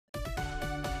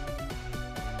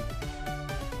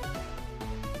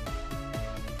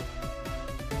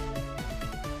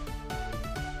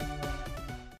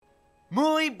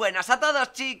Muy buenas a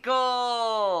todos,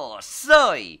 chicos.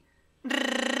 Soy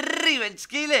Revenge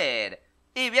Killer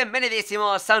y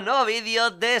bienvenidísimos a un nuevo vídeo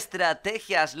de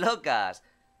estrategias locas.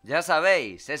 Ya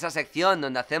sabéis, esa sección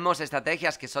donde hacemos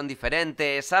estrategias que son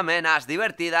diferentes, amenas,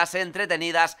 divertidas,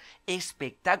 entretenidas,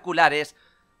 espectaculares,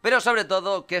 pero sobre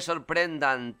todo que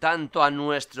sorprendan tanto a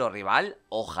nuestro rival,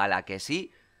 ojalá que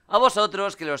sí, a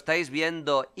vosotros que lo estáis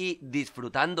viendo y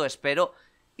disfrutando, espero,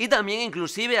 y también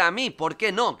inclusive a mí, ¿por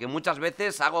qué no? Que muchas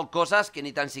veces hago cosas que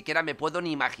ni tan siquiera me puedo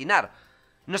ni imaginar.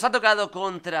 Nos ha tocado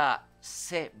contra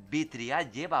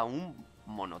Sylveon, lleva un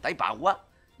monotype agua,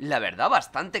 la verdad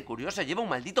bastante curioso, lleva un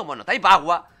maldito monotype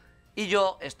agua, y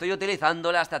yo estoy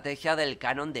utilizando la estrategia del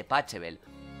canon de Adaptable.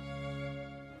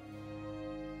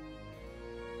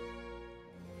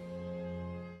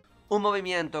 Un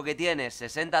movimiento que tiene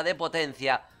 60 de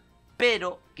potencia,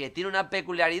 pero que tiene una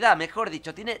peculiaridad, mejor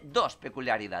dicho, tiene dos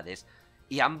peculiaridades.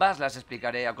 Y ambas las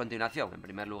explicaré a continuación. En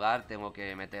primer lugar, tengo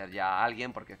que meter ya a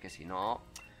alguien, porque es que si no,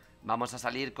 vamos a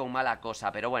salir con mala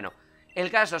cosa. Pero bueno,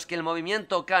 el caso es que el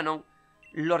movimiento canon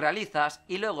lo realizas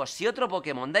y luego si otro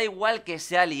Pokémon, da igual que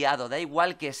sea aliado, da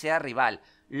igual que sea rival,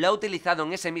 lo ha utilizado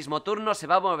en ese mismo turno, se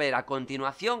va a mover a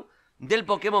continuación del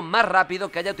Pokémon más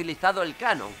rápido que haya utilizado el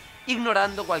canon,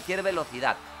 ignorando cualquier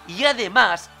velocidad. Y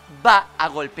además va a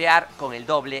golpear con el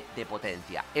doble de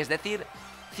potencia, es decir,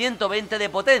 120 de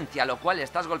potencia, lo cual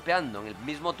estás golpeando en el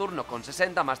mismo turno con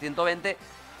 60 más 120,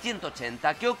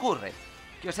 180. ¿Qué ocurre?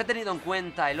 Que os he tenido en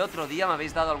cuenta el otro día, me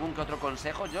habéis dado algún que otro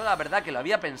consejo. Yo la verdad que lo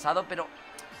había pensado, pero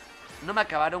no me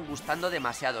acabaron gustando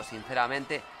demasiado,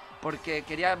 sinceramente, porque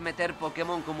quería meter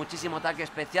Pokémon con muchísimo ataque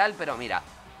especial, pero mira,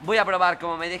 voy a probar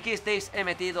como me dijisteis. He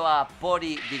metido a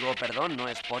perdón, no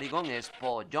es Porygon, es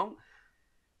Porygon,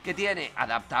 que tiene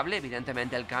adaptable,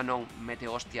 evidentemente el canon mete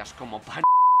hostias como pan.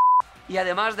 Y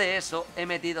además de eso, he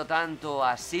metido tanto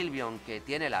a Sylveon, que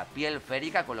tiene la piel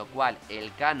feérica, con lo cual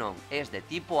el canon es de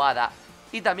tipo hada,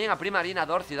 y también a Primarina,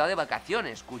 ciudad de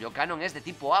vacaciones, cuyo canon es de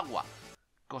tipo agua.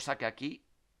 Cosa que aquí,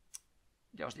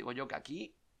 ya os digo yo que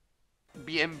aquí,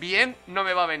 bien, no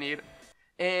me va a venir.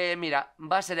 Mira,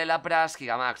 va a ser el Lapras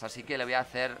Gigamax, así que le voy a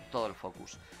hacer todo el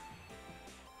focus.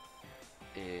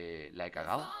 ¿La he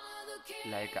cagado?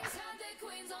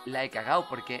 La he cagado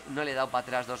porque no le he dado para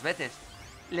atrás dos veces.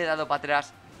 Le he dado para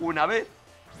atrás una vez.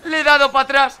 Le he dado para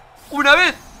atrás una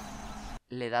vez.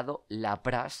 Le he dado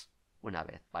Lapras una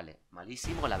vez, vale,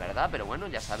 malísimo la verdad, pero bueno,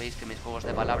 ya sabéis que mis juegos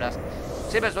de palabras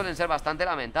siempre suelen ser bastante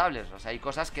lamentables. O sea, hay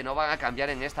cosas que no van a cambiar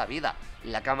en esta vida.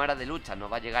 La cámara de lucha no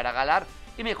va a llegar a galar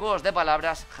y mis juegos de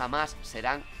palabras jamás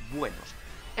serán buenos.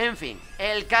 En fin,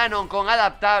 el canon con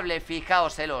adaptable,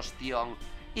 fijaos el ostión.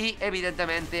 Y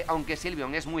evidentemente, aunque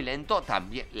Sylveon es muy lento,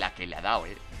 también la que le ha dado,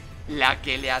 la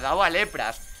que le ha dado a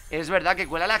Lepras. Es verdad que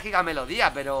cuela la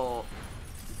gigamelodía, pero...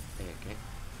 ¿Qué?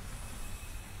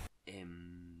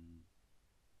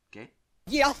 ¿Qué?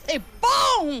 ¡Y hace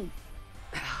 ¡pum!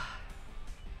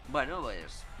 Bueno,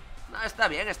 pues... No, está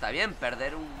bien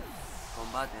perder un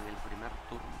combate en el primer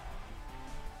turno.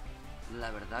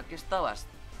 La verdad que está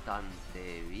bastante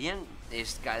bien.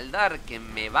 Escaldar, que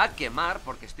me va a quemar,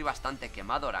 porque estoy bastante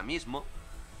quemado ahora mismo.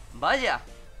 Vaya,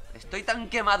 estoy tan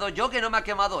quemado yo que no me ha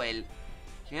quemado él.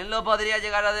 ¿Quién lo podría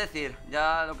llegar a decir?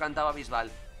 Ya lo cantaba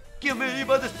Bisbal. ¿Quién me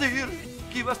iba a decir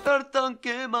que iba a estar tan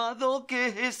quemado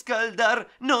que escaldar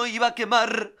no iba a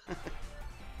quemar?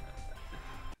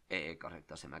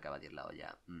 Correcto, se me acaba de ir la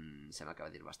olla. Se me acaba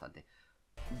de ir bastante.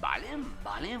 Vale,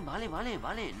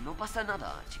 no pasa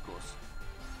nada, chicos.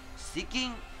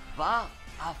 Seeking va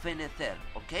a fenecer,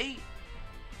 ¿ok?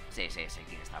 Sí,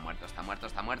 Seeking está muerto.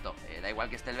 Da igual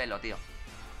que esté el velo, tío.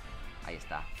 Ahí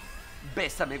está.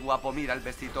 Bésame, guapo, mira el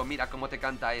besito, mira cómo te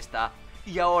canta esta.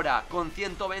 Y ahora, con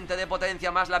 120 de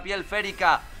potencia, más la piel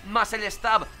feérica, más el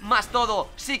stab, más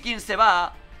todo, Seeking se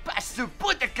va pa' su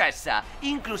puta casa.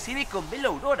 Inclusive con velo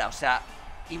aurora, o sea,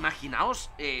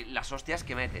 imaginaos las hostias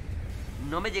que mete.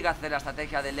 No me llega a hacer la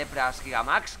estrategia de Lepras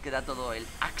Gigamax, que da todo el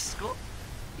axco.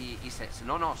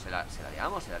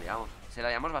 Se la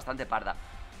liamos bastante parda.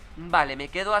 Vale, me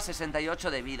quedo a 68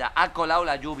 de vida. Ha colado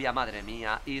la lluvia, madre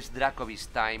mía. Is Dracovish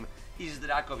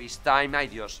time, ay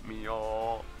Dios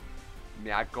mío.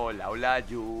 Me ha colado la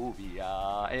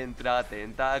lluvia. Entra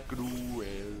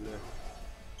Tentacruel.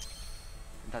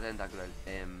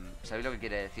 ¿Sabéis lo que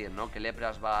quiere decir, no? Que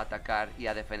Lepras va a atacar y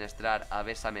a defenestrar a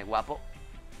Bésame guapo.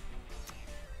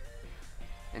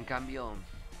 En cambio,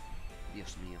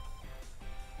 Dios mío,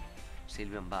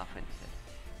 Sylveon va a fenecer.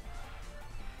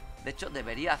 De hecho,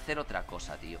 debería hacer otra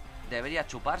cosa, tío. Debería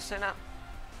chupársela.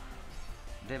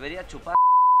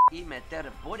 Y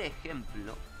meter, por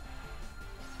ejemplo...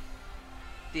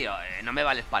 Tío, no me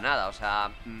vales para nada, o sea...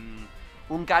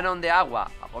 un canon de agua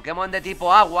a Pokémon de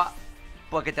tipo agua,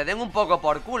 pues que te den un poco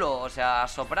por culo. O sea,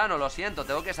 Soprano, lo siento,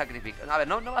 tengo que sacrificar. A ver,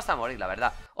 no vas a morir, la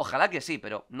verdad. Ojalá que sí,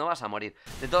 pero no vas a morir.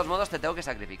 De todos modos, te tengo que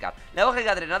sacrificar. Le hago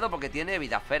Giga Drenado porque tiene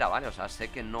vida esfera, ¿vale? O sea,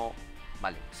 sé que no...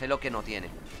 Vale, sé lo que no tiene.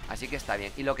 Así que está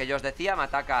bien. Y lo que yo os decía, me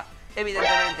ataca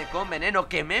evidentemente con veneno,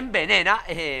 que me envenena.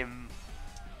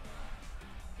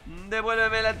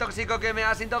 Devuélveme el tóxico que me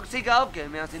has intoxicado. Que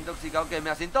me has intoxicado, que me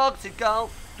has intoxicado.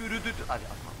 Adiós,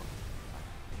 mamá.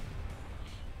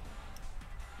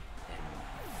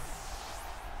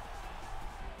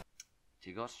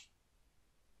 Chicos,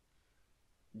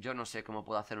 yo no sé cómo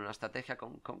puedo hacer una estrategia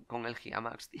con el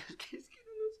Gigamax, tío. Es que no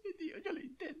lo sé, tío. Yo lo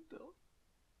intento.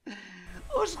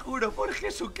 Os juro por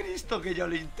Jesucristo que yo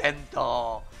lo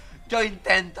intento. Yo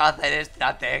intento hacer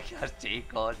estrategias,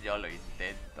 chicos. Yo lo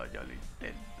intento.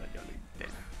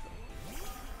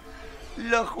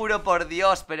 Lo juro por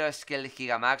Dios, pero es que el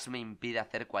Gigamax me impide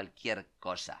hacer cualquier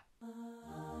cosa.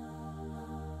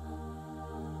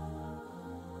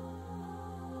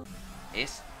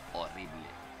 Es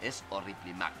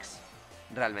horrible Max.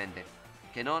 Realmente.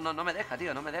 Que no me deja,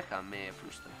 tío, no me deja. Me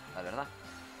frustra, la verdad.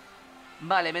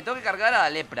 Vale, me tengo que cargar a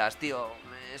Lepras, tío.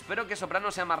 Espero que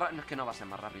Soprano sea más rápido. No, es que no va a ser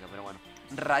más rápido, pero bueno.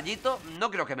 Rayito, no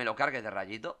creo que me lo cargue de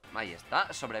Rayito. Ahí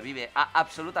está, sobrevive a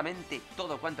absolutamente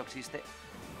todo cuanto existe.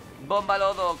 Bomba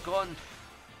lodo con...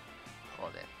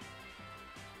 Joder.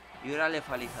 Y ahora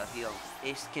lefalización.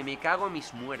 Es que me cago en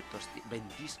mis muertos, tío.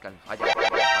 Ventisca el fallo.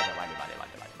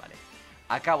 Vale.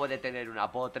 Acabo de tener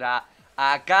una potra.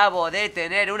 Amigo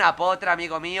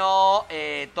mío.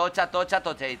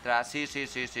 Tocheitra. Sí.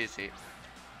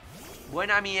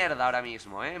 Buena mierda ahora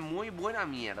mismo, muy buena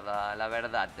mierda, la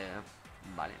verdad.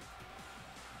 Vale.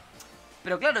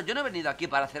 Pero claro, yo no he venido aquí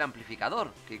para hacer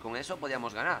amplificador, que con eso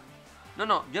podíamos ganar.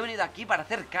 No, yo he venido aquí para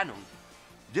hacer canon.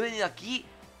 Yo he venido aquí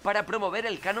para promover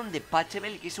el canon de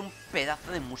Pachebel, que es un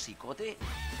pedazo de musicote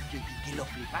que lo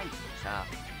flipáis. O sea,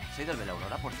 soy del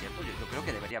Aurora, por cierto. Yo creo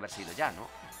que debería haber sido ya, ¿no?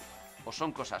 ¿O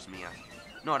son cosas mías?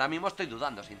 No, ahora mismo estoy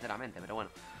dudando, sinceramente, pero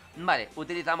bueno. Vale,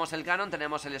 utilizamos el canon,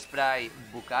 tenemos el spray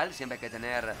bucal. Siempre hay que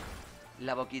tener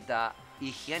la boquita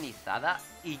higienizada.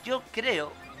 Y yo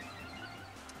creo...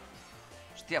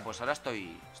 Hostia, pues ahora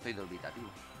estoy dubitativo,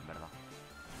 en verdad.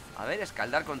 A ver,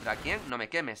 escaldar contra quién. No me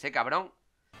quemes, cabrón.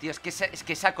 Tío, es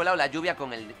que se ha colado la lluvia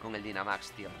con el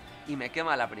Dynamax, tío. Y me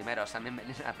quema la primera, o sea, me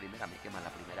envenena la primera, me quema la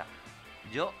primera.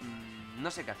 Yo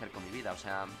no sé qué hacer con mi vida, o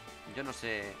sea, yo no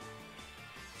sé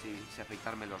si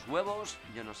afeitarme los huevos,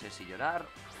 yo no sé si llorar.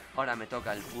 Ahora me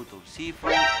toca el puto Urshifu.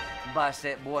 Va a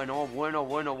ser... Bueno.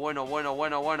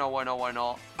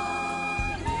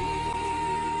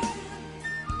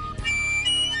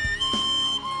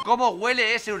 ¿Cómo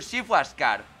huele ese Urshifu a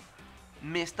Scarf?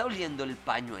 Me está oliendo el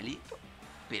pañuelito,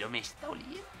 pero me está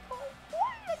oliendo...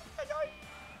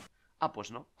 Ah,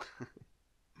 pues no.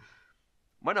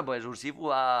 Bueno, pues Urshifu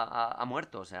ha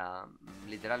muerto, o sea,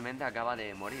 literalmente acaba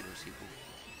de morir Urshifu.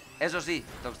 Eso sí,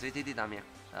 Toxtricity también.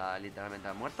 O sea, literalmente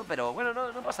ha muerto, pero bueno,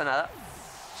 no pasa nada.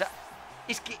 O sea,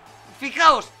 es que,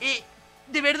 fijaos,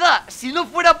 de verdad, si no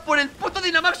fuera por el puto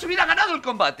Dynamax hubiera ganado el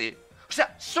combate. O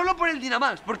sea, solo por el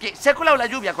Dynamax, porque se ha colado la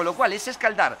lluvia, con lo cual ese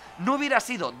escaldar no hubiera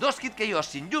sido 2 hit KO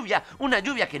sin lluvia, una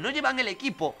lluvia que no llevan el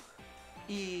equipo.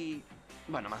 Y...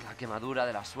 bueno, más la quemadura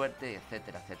de la suerte,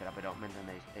 etcétera, pero, ¿me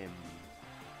entendéis?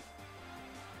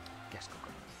 Qué asco,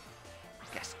 coño.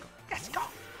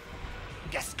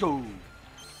 ¡Qué asco!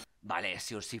 Vale,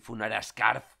 si Urshifu no era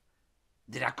Scarf.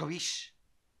 Dracovish.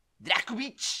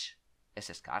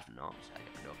 Es Scarf, ¿no? O sea,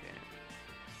 yo creo que...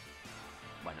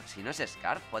 Bueno, si no es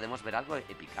Scarf, podemos ver algo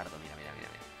epicardo. Mira.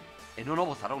 No,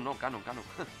 Bozarrón, no, Canon.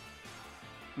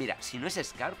 Mira, si no es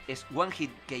Scarf, es One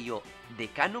Hit KO de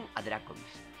Canon a Dracovish.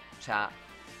 O sea,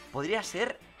 podría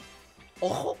ser...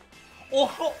 ¡Ojo!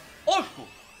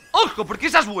 Porque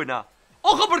esa es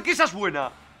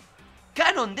buena.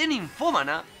 Canon de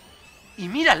Ninfómana. Y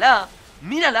mírala,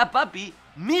 papi.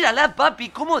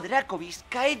 Cómo Dracovish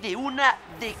cae de una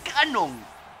de Canon.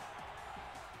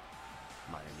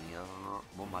 Madre mía.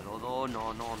 Bomba lodo.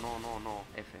 No.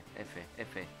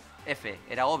 F.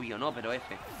 Era obvio, ¿no? Pero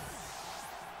F.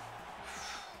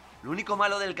 Lo único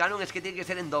malo del canon es que tiene que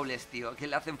ser en dobles, tío. Que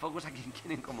le hacen focus a quien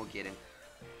quieren como quieren.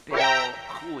 Pero...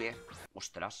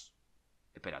 Ostras.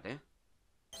 Espérate.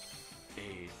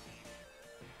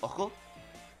 ¡Ojo!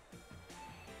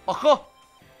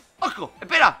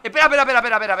 Espera.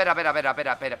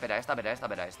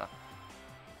 Esta.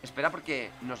 Espera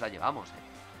porque nos la llevamos,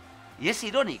 Y es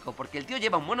irónico, porque el tío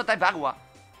lleva un monotype agua,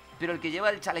 pero el que lleva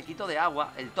el chalequito de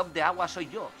agua, el top de agua soy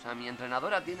yo. O sea, mi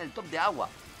entrenadora tiene el top de agua,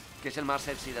 que es el más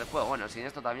sexy del juego. Bueno, el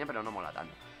siniestro también, pero no mola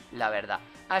tanto. la verdad.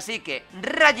 Así que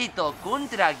Rayito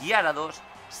contra Gyarados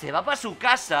se va para su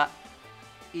casa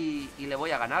y le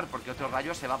voy a ganar, porque otro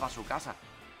rayo se va para su casa.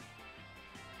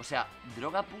 O sea,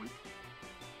 Drogapult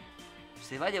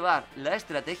se va a llevar la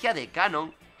estrategia de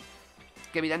Canon,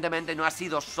 que evidentemente no ha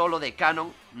sido solo de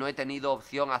Canon. No he tenido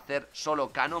opción a hacer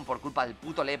solo Canon por culpa del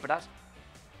puto Lepras.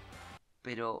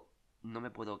 Pero no me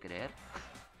puedo creer.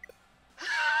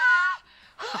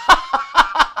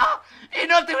 ¡Y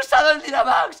no te he usado el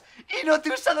Dynamax! ¡Y no te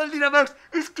he usado el Dynamax!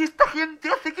 Es que esta gente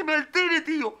hace que me altere,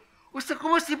 tío. O sea,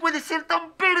 ¿cómo se puede ser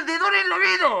tan perdedor en la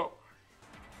vida?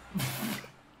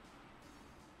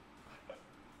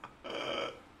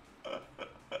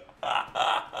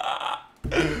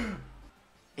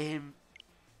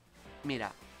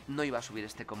 Mira, no iba a subir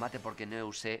este combate porque no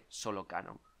usé solo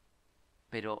Canon.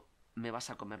 Pero me vas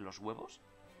a comer los huevos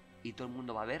y todo el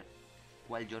mundo va a ver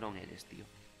cuál llorón eres, tío.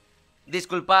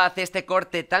 Disculpad este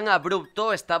corte tan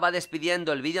abrupto, estaba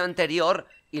despidiendo el vídeo anterior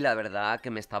y la verdad que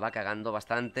me estaba cagando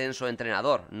bastante en su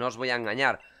entrenador, no os voy a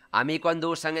engañar. A mí cuando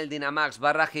usan el Dynamax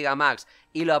 / Gigamax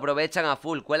y lo aprovechan a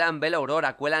full, cuelan Vela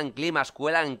Aurora, cuelan Climas,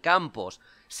 cuelan Campos,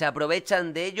 se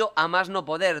aprovechan de ello a más no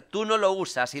poder. Tú no lo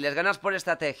usas y les ganas por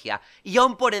estrategia y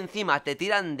aún por encima te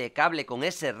tiran de cable con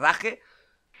ese raje,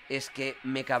 es que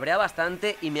me cabrea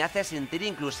bastante y me hace sentir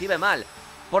inclusive mal.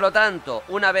 Por lo tanto,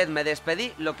 una vez me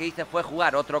despedí, lo que hice fue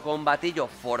jugar otro combatillo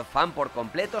for fun por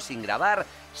completo, sin grabar,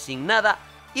 sin nada,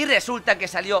 y resulta que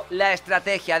salió la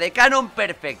estrategia de Canon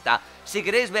perfecta. Si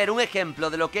queréis ver un ejemplo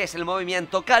de lo que es el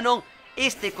movimiento Canon,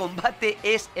 este combate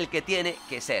es el que tiene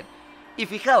que ser. Y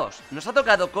fijaos, nos ha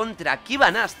tocado contra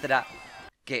Kibanastra,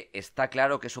 que está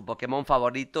claro que su Pokémon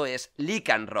favorito es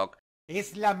Lycanroc.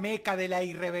 Es la meca de la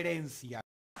irreverencia.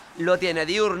 Lo tiene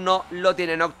diurno, lo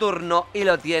tiene nocturno y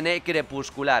lo tiene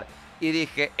crepuscular. Y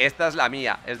dije, esta es la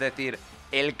mía, es decir,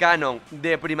 el Canon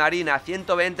de Primarina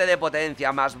 120 de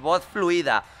potencia más voz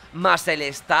fluida más el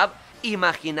stab.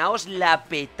 Imaginaos la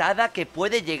petada que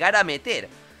puede llegar a meter.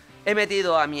 He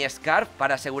metido a mi Scarf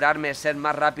para asegurarme ser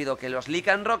más rápido que los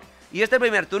Lycanroc. Y este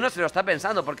primer turno se lo está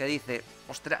pensando porque dice,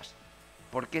 ostras,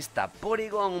 ¿por qué está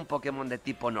Porygon, un Pokémon de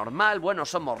tipo normal? Bueno,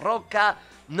 somos roca,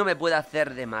 no me puede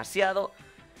hacer demasiado.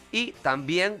 Y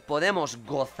también podemos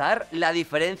gozar la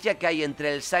diferencia que hay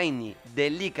entre el Shiny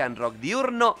del Lycanroc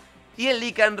diurno y el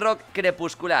Lycanroc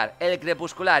crepuscular. El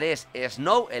crepuscular es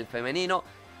Snow, el femenino,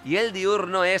 y el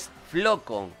diurno es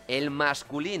Flocon, el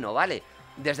masculino, ¿vale?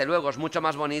 Desde luego es mucho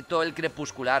más bonito el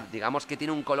crepuscular, digamos que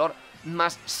tiene un color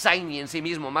más shiny en sí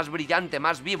mismo, más brillante,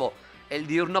 más vivo. El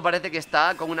diurno parece que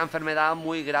está con una enfermedad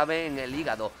muy grave en el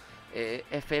hígado.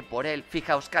 F por él.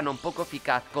 Fijaos, Canon poco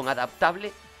eficaz con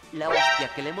adaptable. La hostia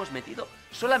que le hemos metido.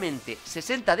 Solamente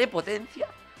 60 de potencia.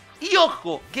 Y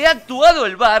ojo, que ha actuado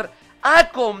el VAR, ha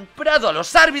comprado a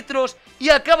los árbitros y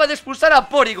acaba de expulsar a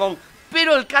Porygon.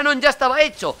 Pero el Canon ya estaba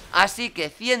hecho. Así que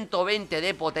 120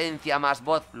 de potencia más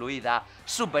voz fluida,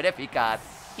 súper eficaz.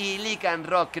 Y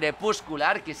Lycanroc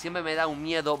crepuscular, que siempre me da un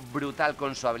miedo brutal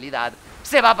con su habilidad,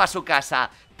 se va para su casa.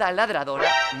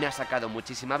 Taladradora me ha sacado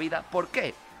muchísima vida. ¿Por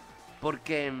qué?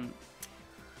 Porque...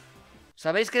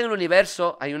 sabéis que en el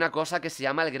universo hay una cosa que se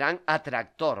llama el gran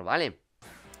atractor, ¿vale?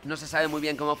 No se sabe muy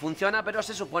bien cómo funciona, pero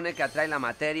se supone que atrae la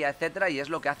materia, etcétera, y es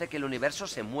lo que hace que el universo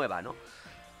se mueva, ¿no?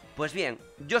 Pues bien,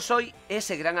 yo soy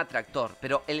ese gran atractor,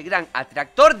 pero el gran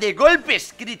atractor de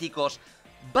golpes críticos.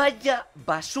 Vaya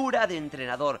basura de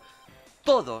entrenador.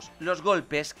 Todos los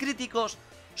golpes críticos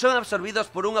son absorbidos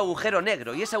por un agujero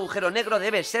negro, y ese agujero negro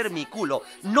debe ser mi culo.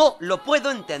 No lo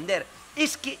puedo entender.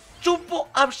 Es que chupo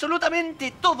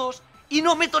absolutamente todos y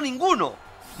no meto ninguno.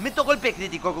 Meto golpe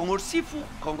crítico con Urshifu,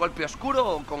 con golpe oscuro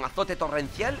o con azote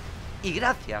torrencial, y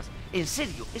gracias. En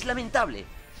serio, es lamentable.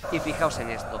 Y fijaos en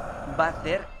esto, va a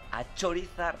hacer a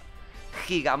Charizard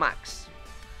Gigamax.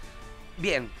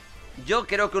 Bien, yo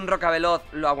creo que un Rocaveloz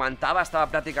lo aguantaba, estaba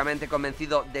prácticamente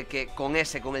convencido de que con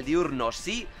el diurno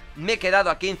sí. Me he quedado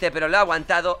a 15, pero lo he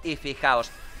aguantado. Y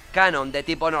fijaos, Canon de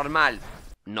tipo normal,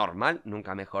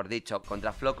 nunca mejor dicho,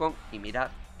 contra Flocon. Y mirad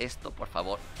esto, por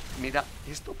favor, mira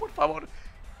esto, por favor.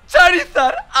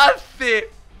 Charizard hace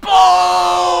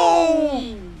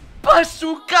 ¡pum! ¡Pa'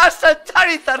 su casa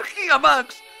Charizard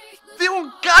Gigamax! ¡De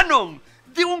un Canon!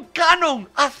 ¡De un Canon!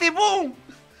 ¡Hace boom!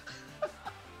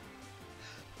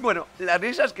 Bueno, las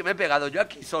risas que me he pegado yo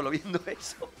aquí solo viendo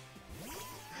eso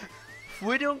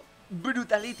fueron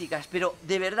brutalíticas, pero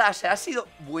de verdad, o sea, ha sido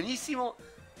buenísimo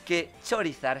que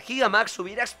Charizard Gigamax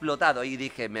hubiera explotado. Y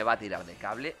dije, me va a tirar de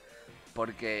cable,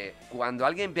 porque cuando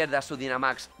alguien pierde a su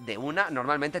Dynamax de una,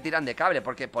 normalmente tiran de cable,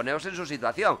 porque poneos en su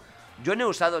situación. Yo no he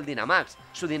usado el Dynamax,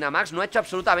 su Dynamax no ha hecho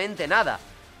absolutamente nada.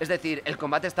 Es decir, el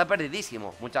combate está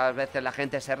perdidísimo. Muchas veces la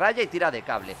gente se raya y tira de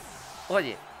cable.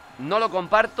 Oye, no lo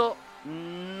comparto,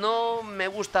 no me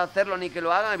gusta hacerlo ni que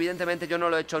lo hagan. Evidentemente yo no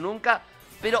lo he hecho nunca,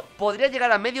 pero podría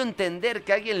llegar a medio entender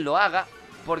que alguien lo haga,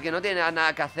 porque no tiene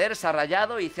nada que hacer, se ha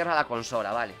rayado y cierra la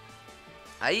consola, vale.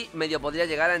 Ahí medio podría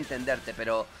llegar a entenderte,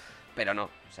 pero no.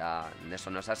 O sea, eso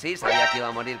no es así. Sabía que iba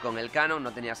a morir con el canon,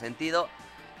 no tenía sentido.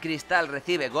 Cristal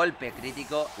recibe golpe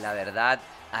crítico. La verdad,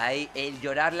 ahí el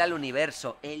llorarle al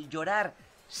universo, el llorar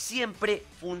siempre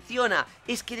funciona.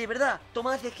 Es que de verdad,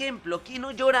 tomad ejemplo, quien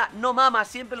no llora no mama,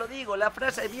 siempre lo digo, la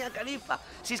frase de Mia Khalifa.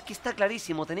 Si es que está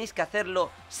clarísimo, tenéis que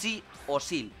hacerlo sí o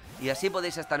sí. Y así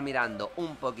podéis estar mirando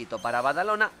un poquito para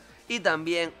Badalona y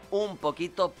también un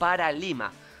poquito para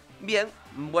Lima. Bien,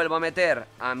 vuelvo a meter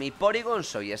a mi Porygon,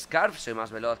 soy Scarf, soy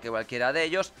más veloz que cualquiera de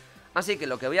ellos. Así que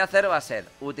lo que voy a hacer va a ser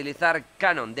utilizar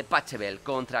Canon de Patchable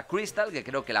contra Crystal, que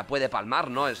creo que la puede palmar,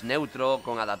 ¿no? Es neutro,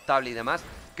 con adaptable y demás.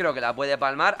 Creo que la puede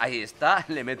palmar, ahí está,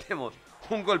 le metemos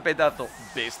un golpetazo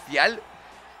bestial.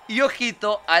 Y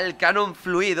ojito al canon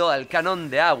fluido, al canon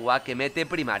de agua que mete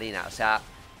Primarina. O sea,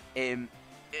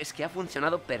 es que ha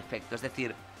funcionado perfecto, es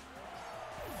decir,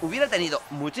 hubiera tenido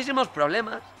muchísimos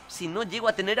problemas si no llego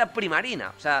a tener a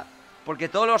Primarina. O sea, porque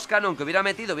todos los canon que hubiera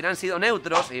metido hubieran sido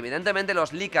neutros y evidentemente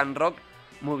los Lycanroc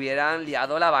me hubieran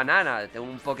liado la banana. Tengo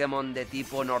un Pokémon de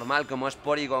tipo normal como es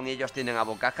Porygon y ellos tienen a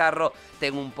bocajarro.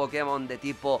 Tengo un Pokémon de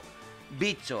tipo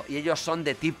bicho y ellos son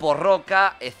de tipo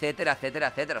roca, etcétera, etcétera,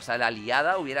 etcétera. O sea, la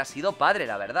liada hubiera sido padre,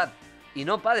 la verdad. Y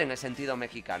no padre en el sentido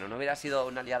mexicano, no hubiera sido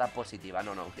una liada positiva,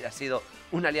 no, hubiera sido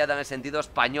una liada en el sentido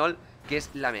español, que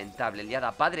es lamentable.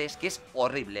 Liada padre es que es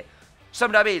horrible.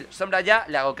 Sombreville, Sombra ya,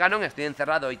 le hago canon, estoy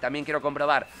encerrado y también quiero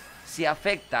comprobar si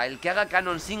afecta el que haga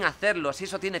canon sin hacerlo, si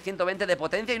eso tiene 120 de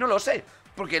potencia y no lo sé,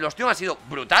 porque el ostión ha sido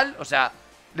brutal, o sea,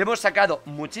 le hemos sacado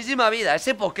muchísima vida a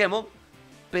ese Pokémon,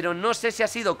 pero no sé si ha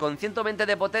sido con 120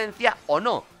 de potencia o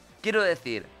no. Quiero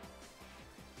decir,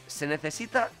 ¿se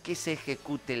necesita que se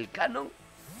ejecute el canon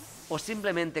o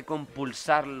simplemente con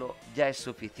pulsarlo ya es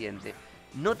suficiente?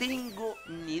 No tengo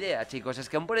ni idea, chicos. Es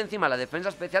que aún por encima la defensa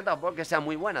especial tampoco que sea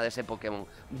muy buena de ese Pokémon,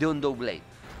 de un Doublade.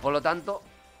 Por lo tanto,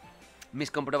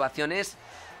 mis comprobaciones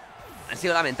han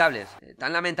sido lamentables.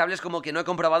 Tan lamentables como que no he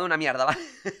comprobado una mierda, ¿vale?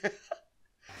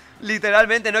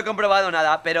 Literalmente no he comprobado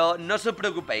nada, pero no os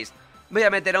preocupéis. Voy a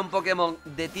meter a un Pokémon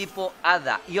de tipo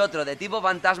Hada y otro de tipo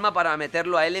Fantasma para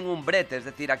meterlo a él en un brete. Es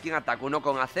decir, aquí en ataco uno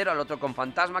con acero, al otro con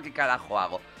Fantasma. ¿Qué carajo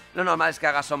hago? Lo normal es que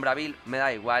haga Sombreville, me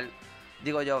da igual.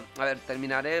 Digo yo, a ver,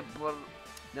 terminaré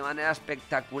de manera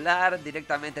espectacular.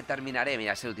 Directamente terminaré.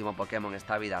 Mira, ese último Pokémon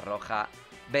está vida roja.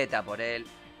 Vete a por él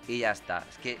y ya está.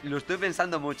 Es que lo estoy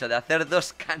pensando mucho de hacer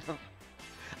dos canon,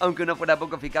 aunque uno fuera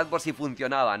poco eficaz por si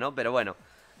funcionaba, ¿no? Pero bueno,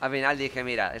 al final dije,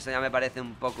 mira, eso ya me parece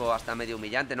un poco hasta medio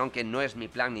humillante, ¿no? Aunque no es mi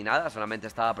plan ni nada, solamente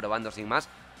estaba probando sin más.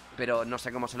 Pero no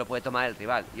sé cómo se lo puede tomar el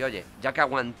rival. Y oye, ya que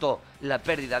aguantó la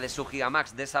pérdida de su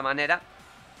Gigamax de esa manera,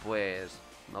 pues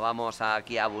no vamos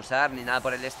aquí a abusar ni nada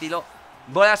por el estilo.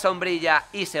 Bola sombrilla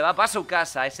y se va para su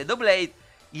casa ese Doublade.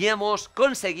 Y hemos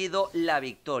conseguido la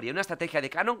victoria. Una estrategia de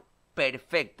canon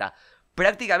perfecta.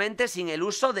 Prácticamente sin el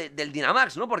uso del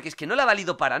Dynamax, ¿no? Porque es que no le ha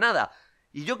valido para nada.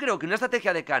 Y yo creo que una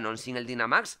estrategia de canon sin el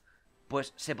Dynamax,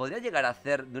 pues se podría llegar a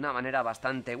hacer de una manera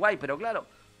bastante guay. Pero claro,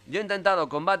 yo he intentado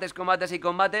combates, combates y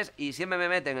combates y siempre me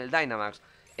meten el Dynamax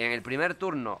en el primer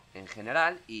turno en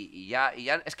general y ya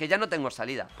es que ya no tengo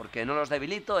salida, porque no los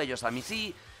debilito, ellos a mí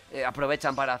sí,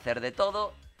 aprovechan para hacer de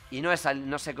todo y no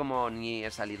sé cómo ni he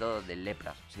salido del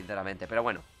lepras, sinceramente, pero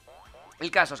bueno,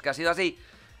 el caso es que ha sido así.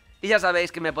 Y ya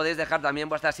sabéis que me podéis dejar también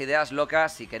vuestras ideas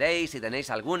locas si queréis, si tenéis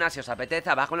alguna, si os apetece,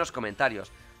 abajo en los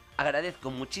comentarios.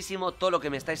 Agradezco muchísimo todo lo que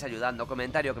me estáis ayudando,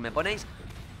 comentario que me ponéis,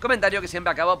 comentario que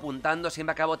siempre acabo apuntando,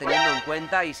 siempre acabo teniendo en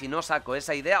cuenta y si no saco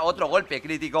esa idea, otro golpe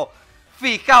crítico.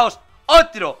 Fijaos,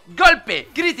 otro golpe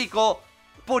crítico,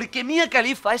 porque Mia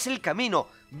Khalifa es el camino.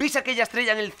 ¿Veis aquella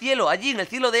estrella en el cielo, allí en el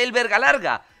cielo de El Verga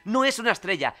Larga? No es una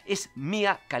estrella, es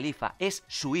Mia Khalifa, es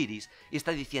su iris. Y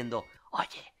está diciendo,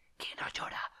 oye, que no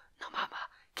llora, no mama,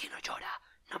 que no llora,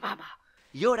 no mama.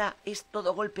 Y ahora es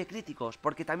todo golpe críticos,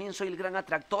 porque también soy el gran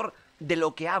atractor de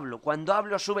lo que hablo. Cuando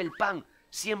hablo sube el pan,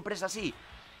 siempre es así.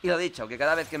 Y lo dicho, que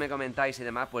cada vez que me comentáis y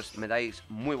demás, pues me dais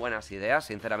muy buenas ideas.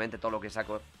 Sinceramente, todo lo que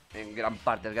saco en gran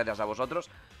parte es gracias a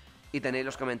vosotros. Y tenéis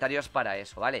los comentarios para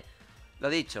eso, ¿vale? Lo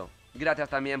dicho, gracias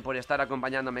también por estar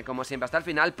acompañándome como siempre hasta el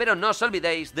final. Pero no os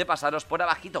olvidéis de pasaros por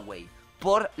abajito, güey,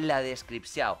 por la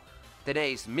descripción.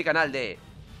 Tenéis mi canal de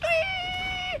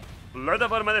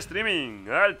plataforma de streaming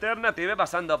alternativa,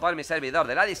 pasando por mi servidor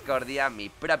de la Discordia, mi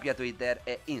propio Twitter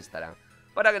e Instagram,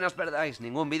 para que no os perdáis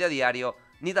ningún vídeo diario,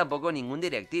 ni tampoco ningún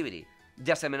directibri.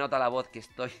 Ya se me nota la voz que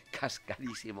estoy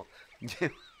cascadísimo.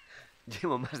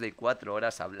 Llevo más de 4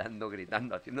 horas hablando,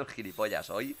 gritando, haciendo gilipollas.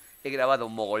 Hoy he grabado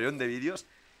un mogollón de vídeos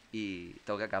y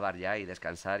tengo que acabar ya y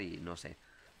descansar y no sé.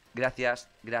 Gracias,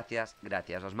 gracias,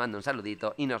 gracias. Os mando un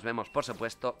saludito y nos vemos, por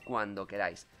supuesto, cuando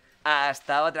queráis.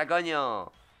 ¡Hasta otra,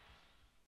 coño!